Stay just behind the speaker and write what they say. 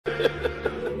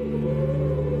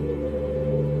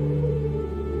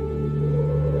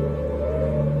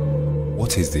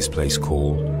"What is this place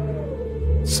called?"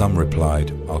 Some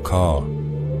replied, "Al-Kar."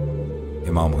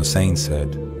 Imam Husayn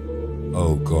said,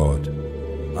 "O God,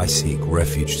 I seek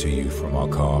refuge to you from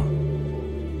Al-Kar."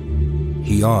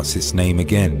 He asked its name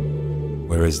again,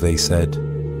 whereas they said,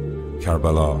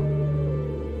 "Karbala."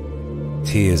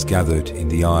 Tears gathered in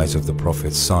the eyes of the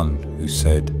Prophet's son, who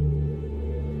said,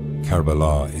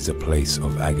 "Karbala is a place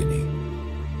of agony."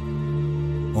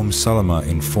 Salama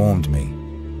informed me,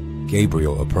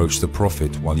 "Gabriel approached the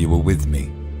Prophet while you were with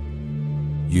me.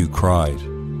 You cried."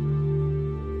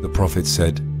 The Prophet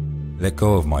said, "Let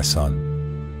go of my son,"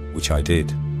 which I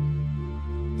did.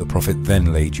 The Prophet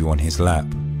then laid you on his lap.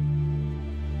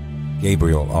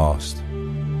 Gabriel asked,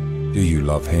 "Do you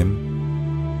love him?"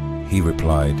 He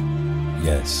replied,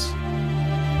 "Yes."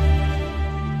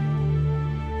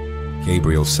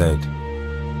 Gabriel said,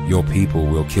 "Your people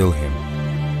will kill him,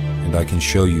 and I can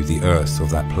show you the earth of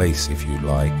that place if you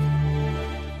like."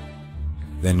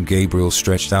 Then Gabriel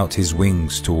stretched out his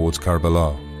wings towards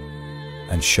Karbala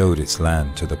and showed its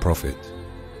land to the Prophet.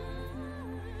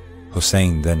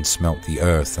 Husayn then smelt the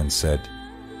earth and said,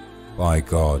 "By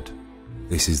God,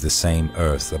 this is the same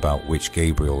earth about which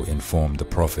Gabriel informed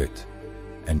the Prophet,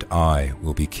 and I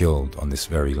will be killed on this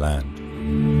very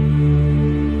land."